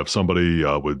 If somebody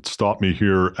would stop me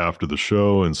here after the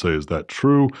show and say, "Is that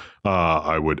true?"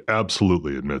 I would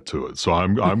absolutely admit to it. So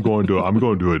I'm going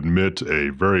to admit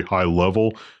a very high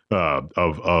level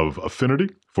of affinity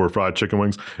for fried chicken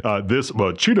wings.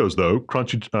 Cheetos though,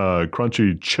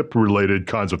 crunchy chip related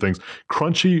kinds of things,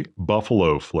 crunchy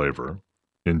buffalo flavor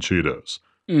in Cheetos.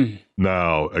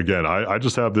 Now, again, I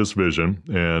just have this vision,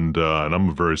 and I'm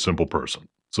a very simple person.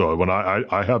 So when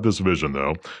I have this vision,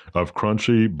 though, of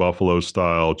crunchy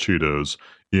buffalo-style Cheetos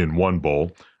in one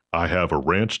bowl, I have a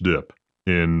ranch dip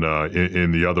in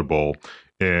the other bowl,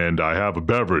 and I have a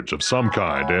beverage of some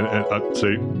kind. And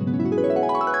see,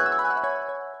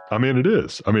 I mean, it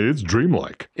is. I mean, it's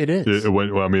dreamlike. It is.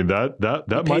 That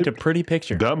might paint a pretty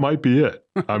picture. That might be it.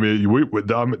 I mean,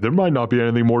 there might not be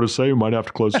anything more to say. We might have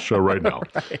to close the show right now.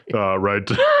 Right.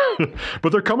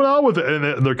 But they're coming out with it,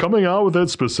 and they're coming out with it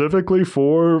specifically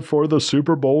for the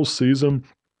Super Bowl season.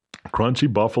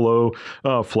 Crunchy buffalo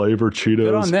flavor Cheetos.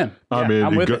 Good on them. Yeah, I mean,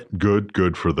 I'm with it.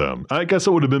 Good for them. I guess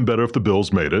it would have been better if the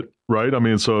Bills made it, right? I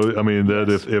mean,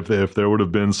 that if there would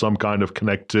have been some kind of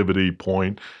connectivity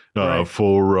point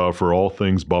for all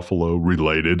things Buffalo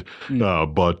related,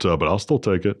 but I'll still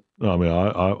take it. I mean,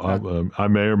 I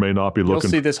may or may not be looking.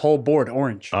 You'll see this whole board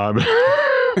orange. From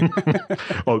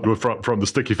the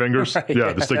sticky fingers, right,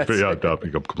 yeah, the sticky fingers. Yeah, I'm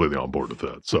completely on board with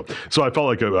that. So I felt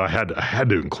like I had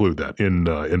to include that in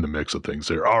the mix of things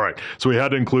here. All right, so we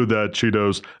had to include that.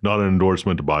 Cheetos, not an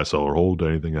endorsement to buy, sell, or hold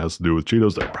anything that has to do with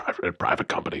Cheetos. They're private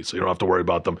companies, so you don't have to worry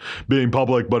about them being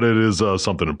public. But it is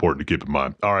something important to keep in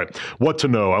mind. All right, what to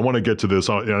know? I want to get to this,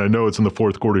 and I know it's in the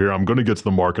fourth quarter here. I'm going to get to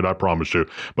the market, I promise you.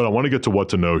 But I want to get to what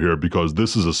to know here, because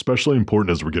this is especially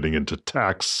important as we're getting into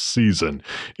tax season,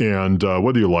 and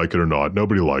whether you like it or not,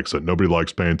 nobody likes it. Nobody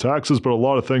likes paying taxes, but a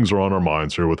lot of things are on our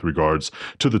minds here with regards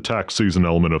to the tax season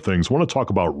element of things. I want to talk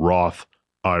about Roth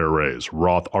IRAs,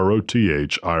 Roth,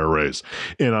 R-O-T-H, IRAs.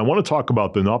 And I want to talk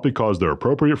about them not because they're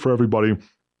appropriate for everybody,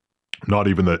 not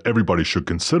even that everybody should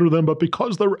consider them, but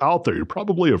because they're out there. You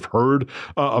probably have heard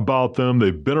about them.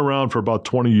 They've been around for about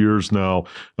 20 years now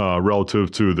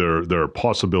relative to their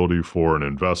possibility for an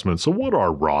investment. So what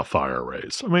are Roth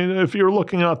IRAs? I mean, if you're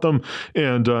looking at them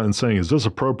and saying, is this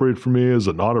appropriate for me? Is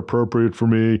it not appropriate for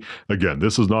me? Again,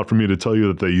 this is not for me to tell you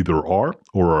that they either are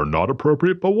or are not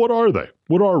appropriate, but what are they?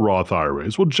 What are Roth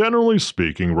IRAs? Well, generally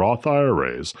speaking, Roth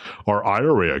IRAs are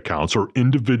IRA accounts or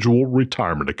individual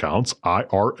retirement accounts,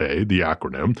 IRA, the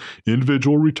acronym,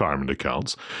 individual retirement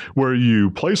accounts, where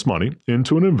you place money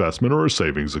into an investment or a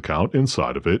savings account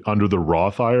inside of it under the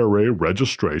Roth IRA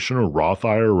registration or Roth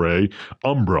IRA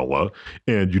umbrella,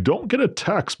 and you don't get a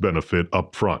tax benefit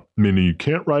up front, meaning you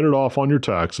can't write it off on your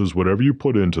taxes, whatever you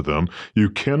put into them, you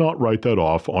cannot write that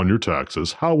off on your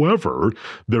taxes. However,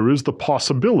 there is the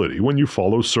possibility when you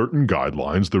follow certain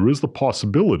guidelines, there is the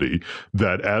possibility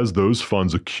that as those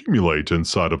funds accumulate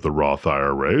inside of the Roth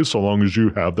IRA, so long as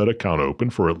you have that account open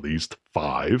for at least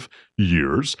 5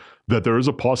 years, that there is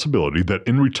a possibility that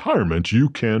in retirement you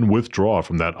can withdraw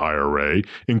from that IRA,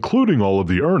 including all of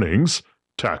the earnings,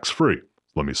 tax-free.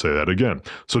 Let me say that again.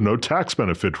 So no tax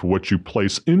benefit for what you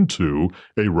place into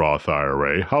a Roth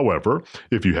IRA. However,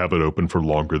 if you have it open for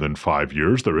longer than 5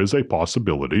 years, there is a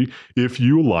possibility, if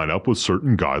you line up with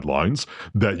certain guidelines,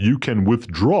 that you can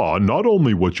withdraw not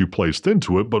only what you placed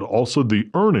into it, but also the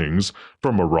earnings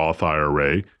from a Roth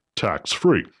IRA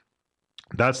tax-free.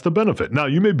 That's the benefit. Now,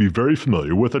 you may be very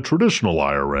familiar with a traditional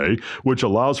IRA, which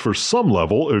allows for some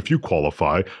level, if you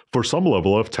qualify, for some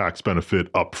level of tax benefit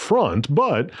up front,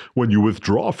 but when you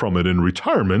withdraw from it in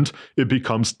retirement, it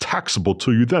becomes taxable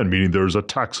to you then, meaning there's a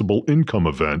taxable income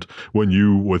event when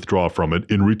you withdraw from it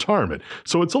in retirement.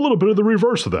 So it's a little bit of the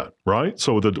reverse of that, right?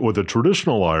 So with a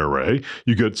traditional IRA,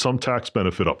 you get some tax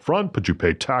benefit up front, but you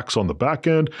pay tax on the back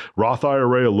end. Roth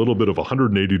IRA, a little bit of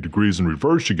 180 degrees in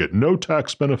reverse. You get no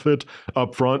tax benefit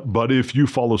up front, but if you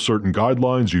follow certain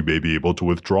guidelines, you may be able to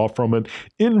withdraw from it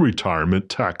in retirement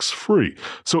tax-free.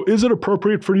 So is it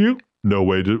appropriate for you? No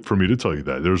way for me to tell you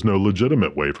that. There's no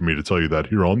legitimate way for me to tell you that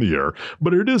here on the air,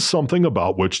 but it is something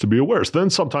about which to be aware. So then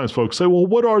sometimes folks say, well,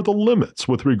 what are the limits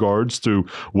with regards to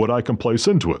what I can place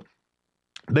into it?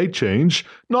 They change,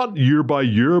 not year by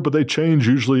year, but they change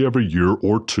usually every year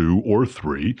or 2 or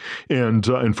 3. And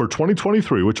for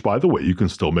 2023, which, by the way, you can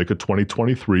still make a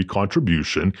 2023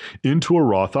 contribution into a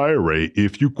Roth IRA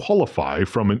if you qualify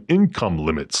from an income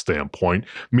limit standpoint,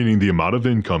 meaning the amount of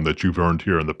income that you've earned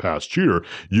here in the past year,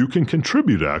 you can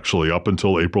contribute actually up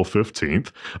until April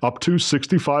 15th, up to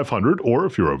 $6,500, or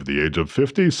if you're over the age of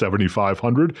 50,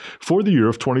 $7,500 for the year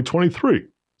of 2023.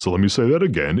 So let me say that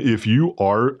again. If you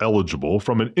are eligible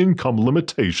from an income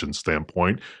limitation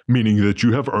standpoint, meaning that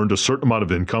you have earned a certain amount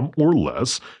of income or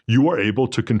less, you are able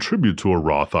to contribute to a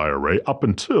Roth IRA up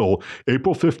until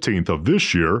April 15th of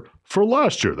this year for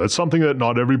last year. That's something that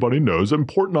not everybody knows.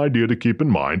 Important idea to keep in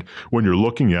mind when you're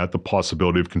looking at the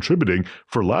possibility of contributing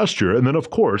for last year. And then,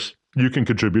 of course, you can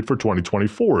contribute for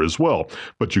 2024 as well.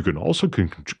 But you can also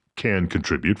can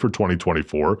contribute for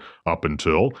 2024 up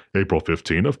until April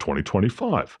 15 of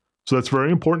 2025. So that's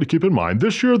very important to keep in mind.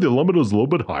 This year, the limit is a little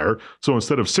bit higher. So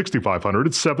instead of $6,500,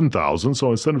 it's $7,000.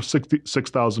 So instead of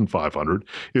 $6,500,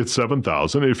 it's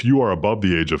 $7,000. If you are above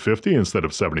the age of 50, instead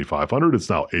of $7,500, it's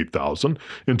now $8,000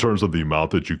 in terms of the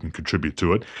amount that you can contribute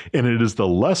to it. And it is the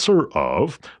lesser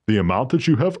of the amount that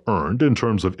you have earned in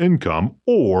terms of income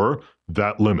or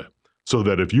that limit. So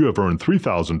that if you have earned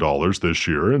 $3,000 this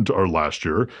year or last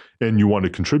year, and you want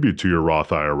to contribute to your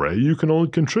Roth IRA, you can only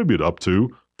contribute up to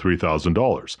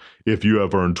 $3,000. If you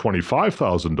have earned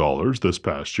 $25,000 this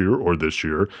past year or this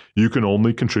year, you can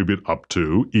only contribute up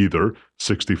to either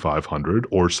 $6,500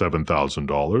 or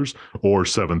 $7,000 or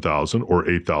 $7,000 or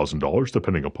 $8,000,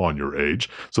 depending upon your age.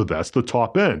 So that's the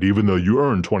top end, even though you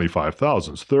earn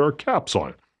 $25,000. So there are caps on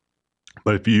it.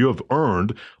 But if you have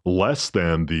earned less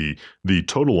than the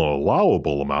total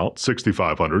allowable amount,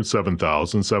 $6,500, $7,000,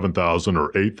 $7,000,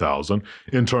 or $8,000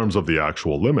 in terms of the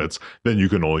actual limits, then you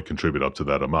can only contribute up to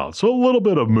that amount. So a little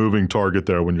bit of moving target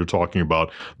there when you're talking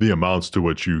about the amounts to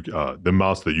which the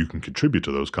amounts that you can contribute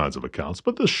to those kinds of accounts.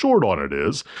 But the short on it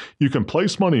is you can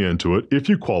place money into it if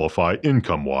you qualify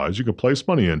income-wise. You can place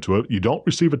money into it. You don't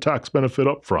receive a tax benefit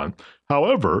up front.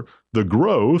 However, the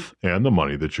growth and the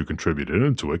money that you contributed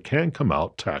into it can come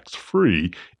out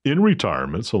tax-free in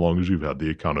retirement so long as you've had the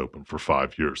account open for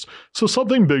 5 years. So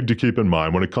something big to keep in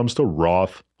mind when it comes to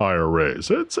Roth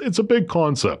IRAs. It's a big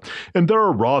concept. And there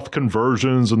are Roth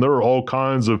conversions and there are all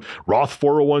kinds of Roth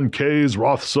 401ks,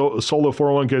 Roth solo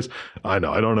 401ks. I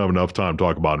know I don't have enough time to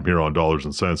talk about them here on Dollars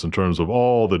and Cents in terms of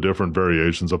all the different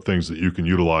variations of things that you can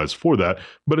utilize for that.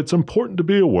 But it's important to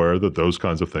be aware that those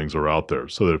kinds of things are out there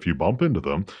so that if you bump into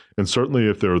them, and certainly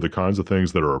if they're the kinds of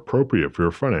things that are appropriate for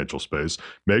your financial space,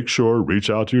 make sure, reach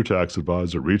out to your tax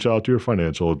advisor, reach out to your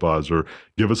financial advisor,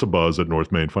 give us a buzz at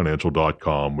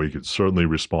northmainfinancial.com. We could certainly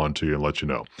respond to you and let you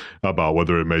know about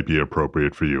whether it may be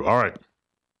appropriate for you. All right.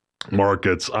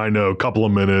 Markets, I know, a couple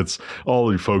of minutes.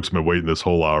 All you folks have been waiting this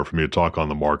whole hour for me to talk on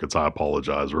the markets. I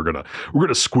apologize. We're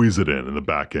gonna squeeze it in the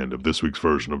back end of this week's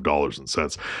version of Dollars and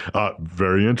Cents.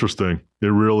 Very interesting. It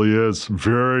really is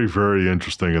very, very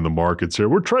interesting in the markets here.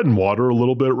 We're treading water a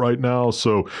little bit right now,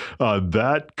 so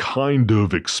that kind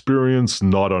of experience,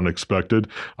 not unexpected.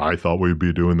 I thought we'd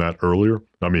be doing that earlier.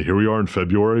 I mean, here we are in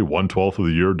February, 1/12 of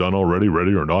the year done already,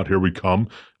 ready or not. Here we come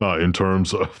in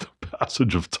terms of the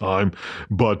passage of time.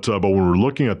 But when we're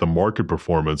looking at the market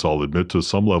performance, I'll admit to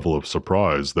some level of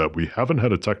surprise that we haven't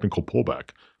had a technical pullback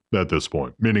at this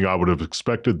point, meaning I would have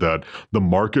expected that the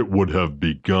market would have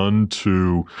begun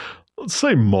to, let's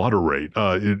say, moderate,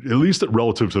 at least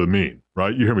relative to the mean,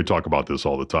 right? You hear me talk about this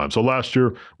all the time. So last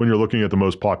year, when you're looking at the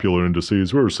most popular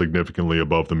indices, we were significantly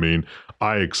above the mean.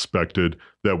 I expected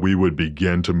that we would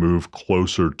begin to move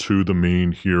closer to the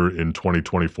mean here in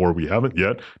 2024. We haven't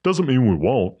yet. Doesn't mean we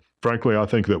won't. Frankly, I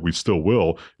think that we still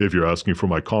will, if you're asking for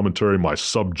my commentary, my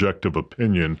subjective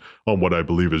opinion on what I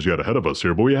believe is yet ahead of us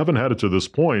here. But we haven't had it to this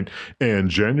point, and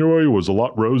January was a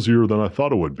lot rosier than I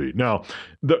thought it would be. Now,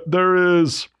 there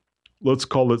is, let's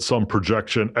call it, some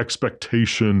projection,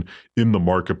 expectation in the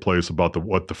marketplace about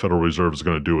what the Federal Reserve is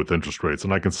going to do with interest rates.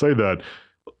 And I can say that,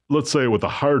 let's say, with a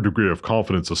higher degree of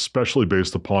confidence, especially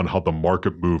based upon how the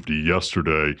market moved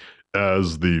yesterday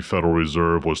as the Federal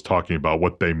Reserve was talking about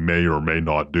what they may or may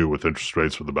not do with interest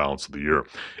rates for the balance of the year.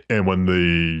 And when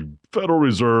the Federal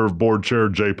Reserve Board Chair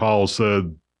Jay Powell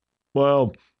said,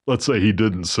 well, let's say he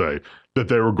didn't say that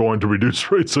they were going to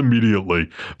reduce rates immediately,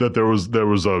 that there was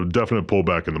a definite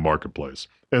pullback in the marketplace.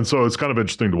 And so it's kind of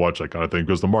interesting to watch that kind of thing,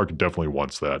 because the market definitely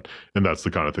wants that, and that's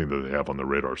the kind of thing that they have on their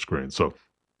radar screen. So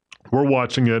we're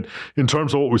watching it. In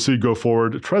terms of what we see go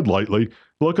forward, tread lightly.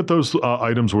 Look at those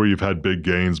items where you've had big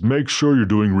gains. Make sure you're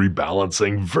doing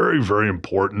rebalancing. Very, very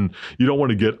important. You don't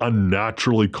want to get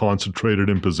unnaturally concentrated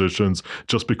in positions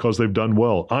just because they've done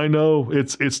well. I know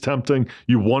it's tempting.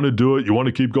 You want to do it. You want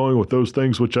to keep going with those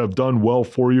things which have done well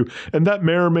for you. And that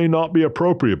may or may not be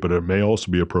appropriate, but it may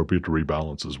also be appropriate to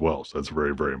rebalance as well. So that's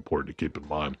very, very important to keep in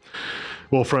mind.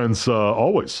 Well, friends,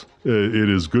 always, it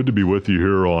is good to be with you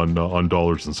here on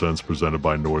Dollars and Cents presented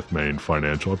by North Main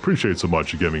Financial. I appreciate so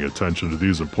much you giving attention to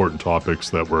these important topics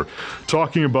that we're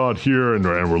talking about here, and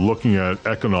we're looking at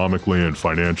economically and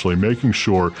financially, making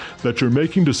sure that you're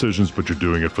making decisions, but you're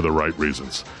doing it for the right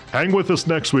reasons. Hang with us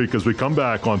next week as we come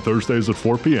back on Thursdays at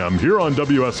 4 p.m. here on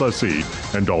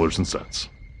WSIC and Dollars and Cents.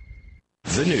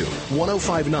 The new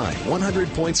 105.9,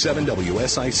 100.7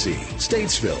 WSIC,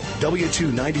 Statesville,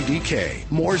 W290DK,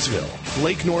 Mooresville,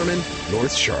 Lake Norman,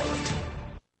 North Charlotte.